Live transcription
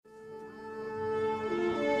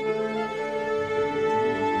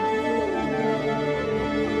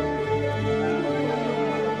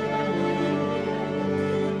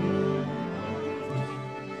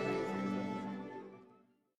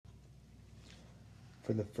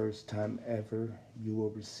For the first time ever, you will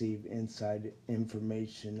receive inside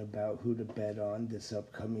information about who to bet on this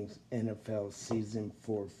upcoming NFL season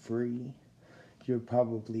for free. You're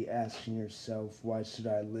probably asking yourself, why should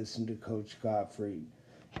I listen to Coach Godfrey?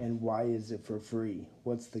 And why is it for free?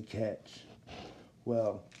 What's the catch?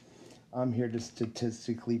 Well, I'm here to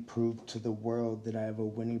statistically prove to the world that I have a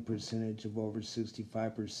winning percentage of over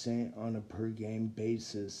 65% on a per game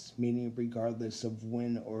basis, meaning regardless of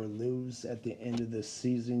win or lose, at the end of the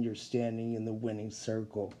season, you're standing in the winning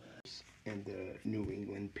circle. And the New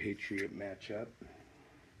England Patriot matchup.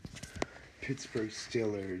 Pittsburgh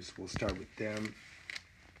Steelers, we'll start with them.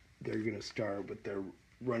 They're going to start with their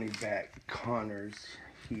running back, Connors.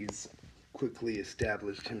 He's quickly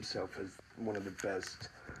established himself as one of the best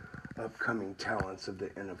upcoming talents of the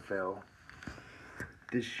NFL.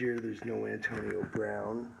 This year there's no Antonio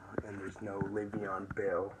Brown and there's no Le'Veon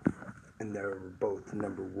Bell, and they're both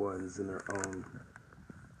number ones in their own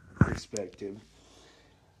perspective.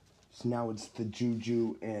 So now it's the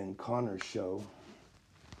Juju and Connor show.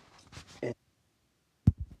 And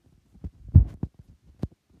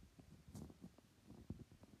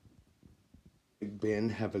Big Ben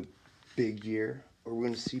have a big year, or we're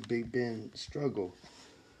going to see Big Ben struggle.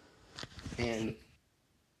 And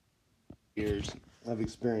years of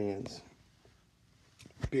experience,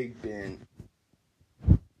 Big Ben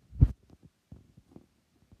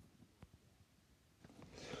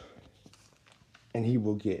and he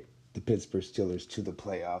will get the Pittsburgh Steelers to the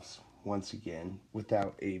playoffs once again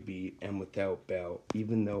without AB and without Bell,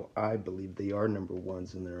 even though I believe they are number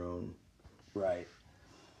ones in their own right.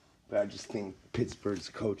 But I just think Pittsburgh's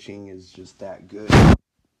coaching is just that good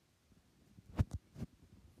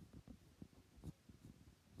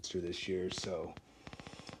this year, so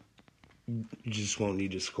you just won't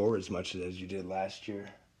need to score as much as you did last year.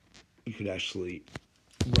 You could actually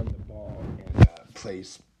run the ball and play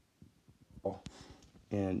ball,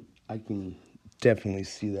 and I can definitely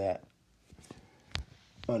see that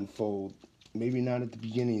unfold. Maybe not at the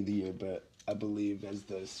beginning of the year, but I believe as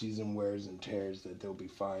the season wears and tears that they'll be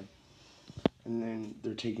fine. And then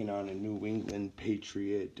they're taking on a New England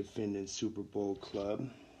Patriot defending Super Bowl club.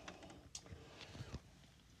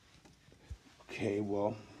 Okay,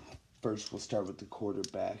 well, first we'll start with the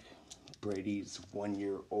quarterback. Brady's 1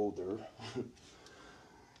 year older.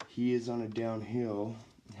 He is on a downhill.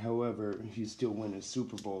 However, he's still winning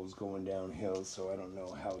Super Bowls going downhill, so I don't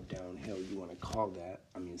know how downhill you want to call that.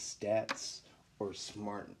 I mean, stats or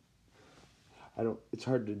smart. It's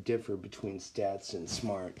hard to differ between stats and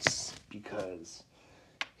smarts because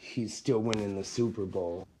he's still winning the Super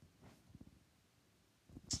Bowl.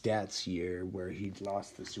 Stats year where he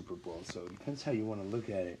lost the Super Bowl, so it depends how you want to look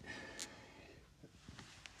at it.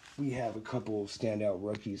 We have a couple standout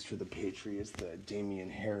rookies for the Patriots. The Damian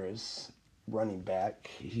Harris, running back.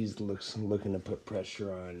 He's looking to put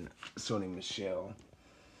pressure on Sony Michel.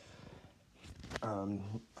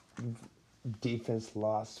 Defense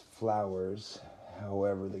lost Flowers.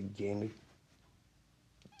 However, they gained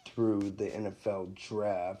through the NFL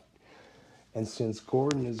draft. And since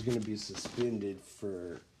Gordon is going to be suspended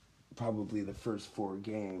for probably the first 4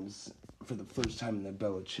 games, for the first time in the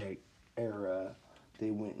Belichick era,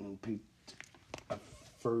 they went and picked a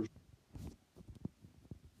first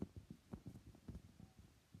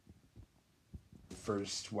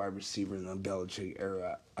wide receiver in the Belichick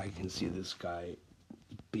era. I can see this guy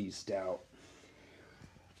beast out,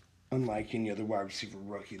 unlike any other wide receiver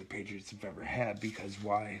rookie the Patriots have ever had, because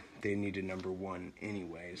why? They needed number 1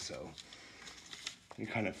 anyway, so it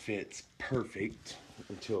kind of fits perfect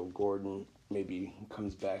until Gordon maybe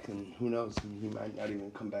comes back, and who knows, he might not even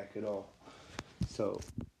come back at all. So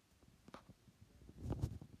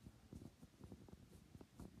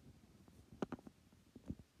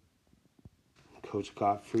Coach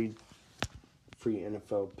Godfrey, free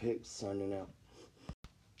NFL picks, signing out.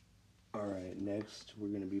 Alright, next we're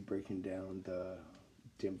going to be breaking down the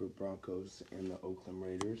Denver Broncos and the Oakland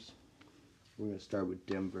Raiders. We're going to start with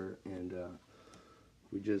Denver, and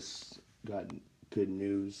we just got good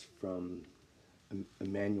news from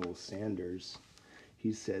Emmanuel Sanders.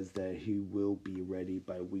 He says that he will be ready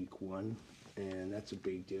by week 1, and that's a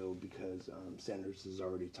big deal because Sanders is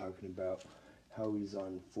already talking about how he's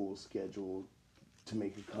on full schedule to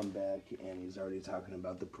make a comeback, and he's already talking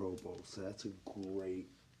about the Pro Bowl. So that's a great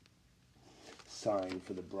sign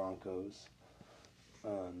for the Broncos.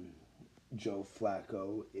 Joe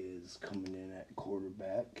Flacco is coming in at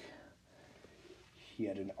quarterback. He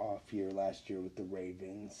had an off year last year with the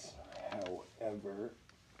Ravens. However,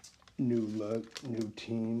 new look, new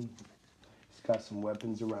team. He's got some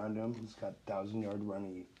weapons around him. He's got 1,000-yard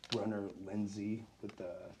runner Lindsey with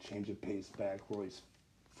the change of pace back. Royce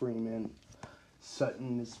Freeman.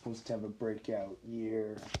 Sutton is supposed to have a breakout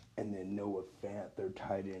year. And then Noah Fant, their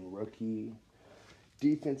tight end rookie.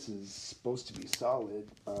 Defense is supposed to be solid.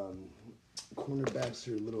 Cornerbacks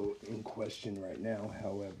are a little in question right now.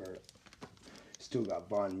 However, still got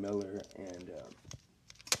Von Miller, and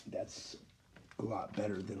that's a lot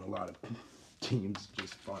better than a lot of teams,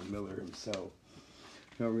 just Von Miller himself.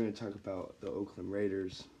 Now we're going to talk about the Oakland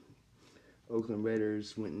Raiders. Oakland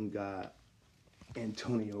Raiders went and got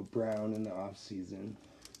Antonio Brown in the offseason.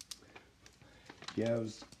 Yeah, it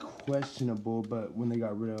was questionable, but when they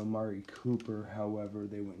got rid of Amari Cooper, however,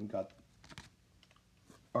 they went and got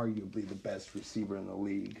arguably the best receiver in the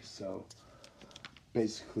league. So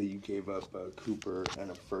basically you gave up Cooper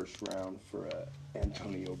and a first round for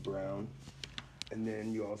Antonio Brown. And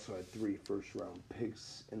then you also had 3 first-round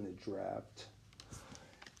picks in the draft.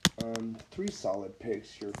 3 solid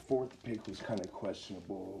picks. Your 4th pick was kind of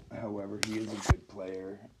questionable. However, he is a good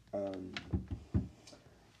player.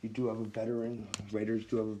 You do have a veteran. Raiders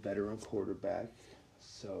do have a veteran quarterback.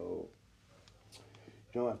 So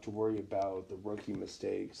you don't have to worry about the rookie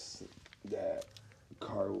mistakes that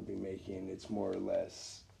Carr will be making. It's more or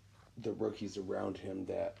less the rookies around him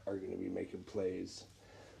that are going to be making plays.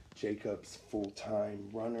 Jacobs, full-time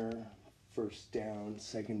runner, first down,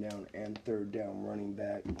 second down, and third down running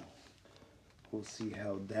back. We'll see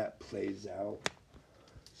how that plays out.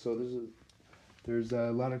 So there's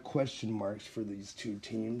a lot of question marks for these 2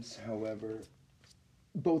 teams. However,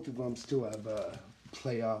 both of them still have a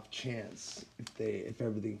playoff chance if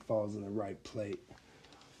everything falls in the right plate.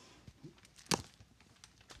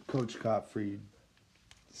 Coach Gottfried,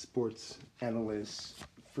 sports analyst,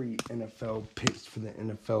 free NFL picks for the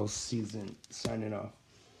NFL season, signing off.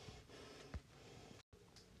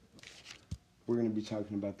 We're going to be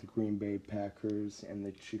talking about the Green Bay Packers and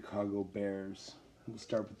the Chicago Bears. We'll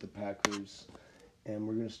start with the Packers, and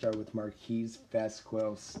we're going to start with Marquise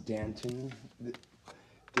Vasquez-Stanton,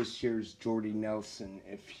 this year's Jordy Nelson.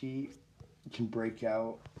 If he can break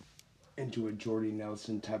out into a Jordy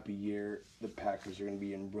Nelson type of year, the Packers are going to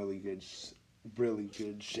be in really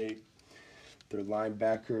good shape. Their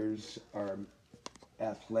linebackers are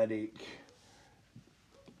athletic.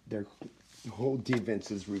 Their whole defense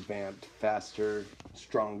is revamped, faster,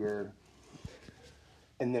 stronger.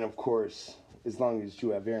 And then, of course, as long as you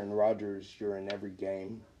have Aaron Rodgers, you're in every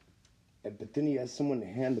game. But then he has someone to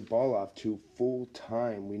hand the ball off to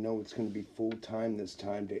full-time. We know it's going to be full-time this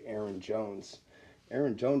time to Aaron Jones.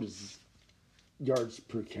 Aaron Jones' yards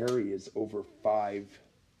per carry is over 5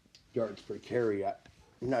 yards per carry. I'm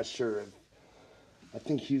not sure if I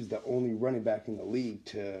think he's the only running back in the league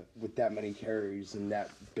with that many carries and that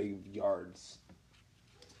big yards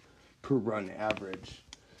per run average.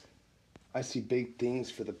 I see big things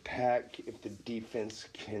for the Pack if the defense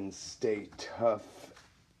can stay tough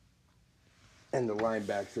and the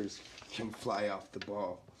linebackers can fly off the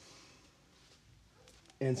ball.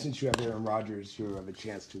 And since you have Aaron Rodgers, you have a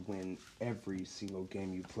chance to win every single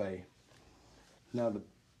game you play. Now the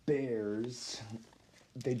Bears,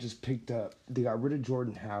 they got rid of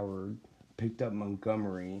Jordan Howard, picked up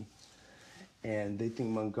Montgomery, and they think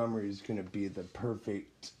Montgomery is going to be the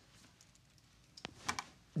perfect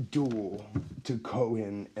duel to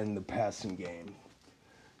Cohen in the passing game.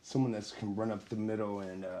 Someone that can run up the middle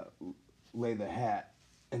and lay the hat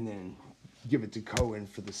and then give it to Cohen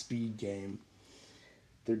for the speed game.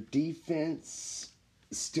 Their defense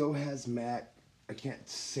still has Matt. I can't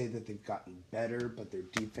say that they've gotten better, but their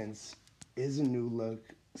defense is a new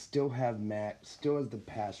look. Still have Matt, still has the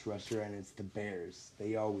pass rusher, and it's the Bears.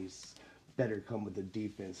 They always better come with the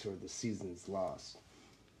defense or the season's lost.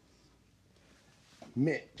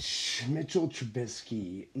 Mitchell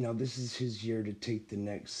Trubisky. Now, this is his year to take the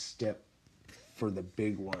next step for the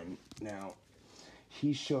big one. Now,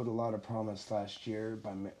 he showed a lot of promise last year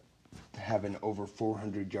by having over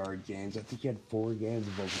 400-yard games. I think he had 4 games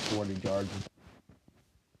of over 400 yards.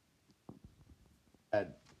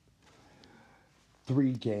 Had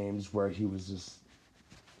 3 games where he was just,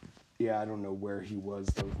 I don't know where he was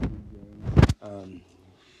those 3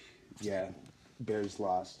 games. Bears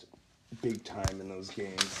lost big time in those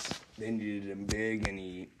games. They needed him big, and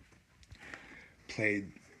he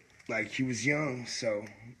played like he was young. So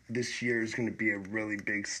this year is going to be a really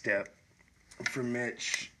big step for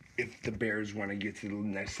Mitch if the Bears want to get to the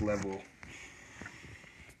next level.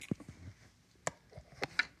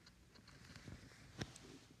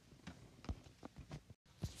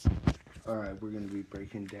 All right, we're going to be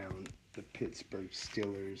breaking down the Pittsburgh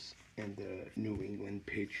Steelers and the New England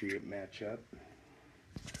Patriot matchup.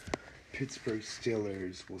 Pittsburgh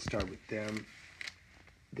Steelers, we'll start with them.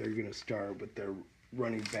 They're going to start with their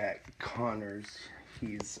running back, Connors.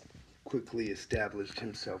 he's quickly established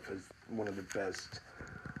himself as one of the best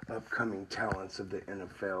upcoming talents of the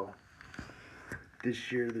NFL.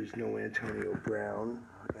 This year, there's no Antonio Brown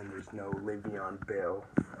and there's no Le'Veon Bell,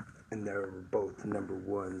 and they're both number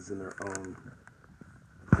ones in their own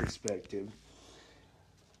perspective.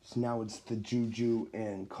 So now it's the Juju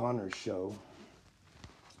and Connor show.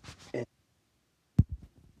 And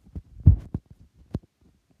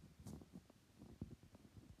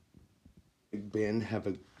Big Ben have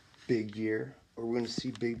a big year, or we're going to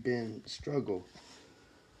see Big Ben struggle.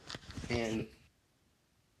 And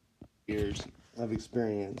years of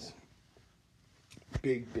experience,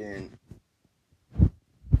 Big Ben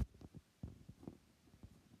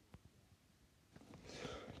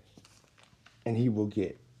and he will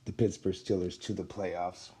get the Pittsburgh Steelers to the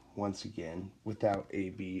playoffs once again without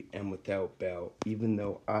AB and without Bell, even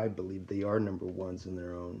though I believe they are number ones in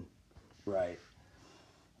their own right.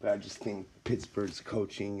 But I just think Pittsburgh's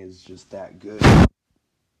coaching is just that good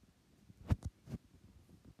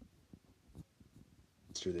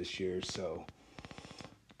this year, so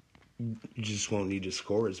you just won't need to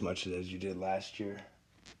score as much as you did last year.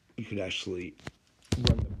 You could actually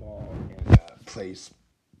run the ball and play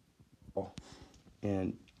ball,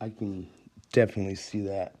 and I can definitely see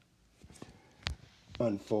that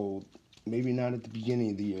unfold. Maybe not at the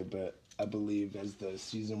beginning of the year, but I believe as the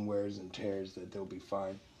season wears and tears that they'll be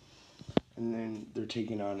fine. And then they're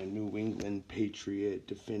taking on a New England Patriot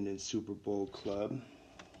defending Super Bowl club.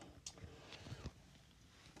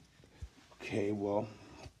 Okay, well,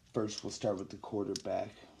 first we'll start with the quarterback.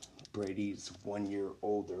 Brady's 1 year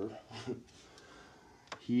older.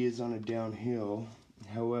 He is on a downhill.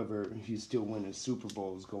 However, he's still winning Super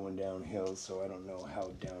Bowls going downhill, so I don't know how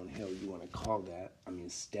downhill you want to call that. I mean,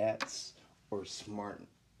 stats or smart.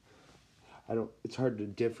 It's hard to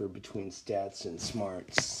differ between stats and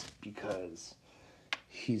smarts because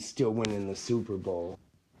he's still winning the Super Bowl.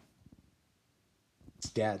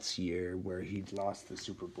 Stats year where he lost the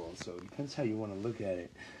Super Bowl, so it depends how you want to look at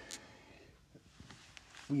it.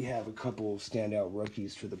 We have a couple standout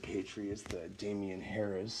rookies for the Patriots. The Damian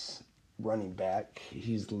Harris, running back.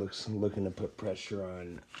 He's looking to put pressure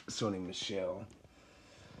on Sony Michel.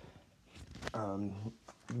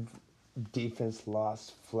 Defense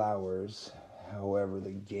lost Flowers. However,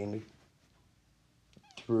 they gained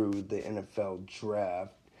through the NFL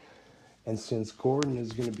draft. And since Gordon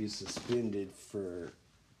is going to be suspended for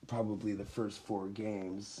probably the first 4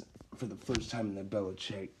 games, for the first time in the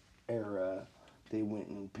Belichick era, they went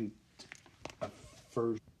and picked a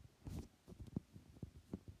first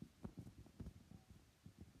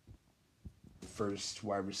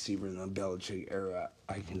wide receiver in the Belichick era.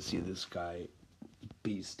 I can see this guy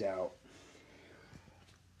beast out.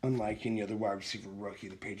 Unlike any other wide receiver rookie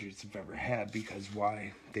the Patriots have ever had, because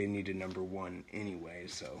why? They needed number 1 anyway,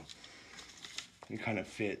 so it kind of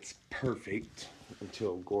fits perfect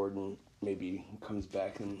until Gordon maybe comes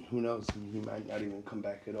back, and who knows, he might not even come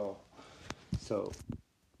back at all. So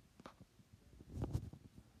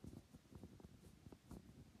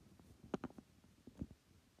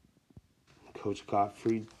Coach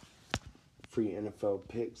Gottfried, free NFL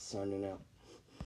picks, signing out.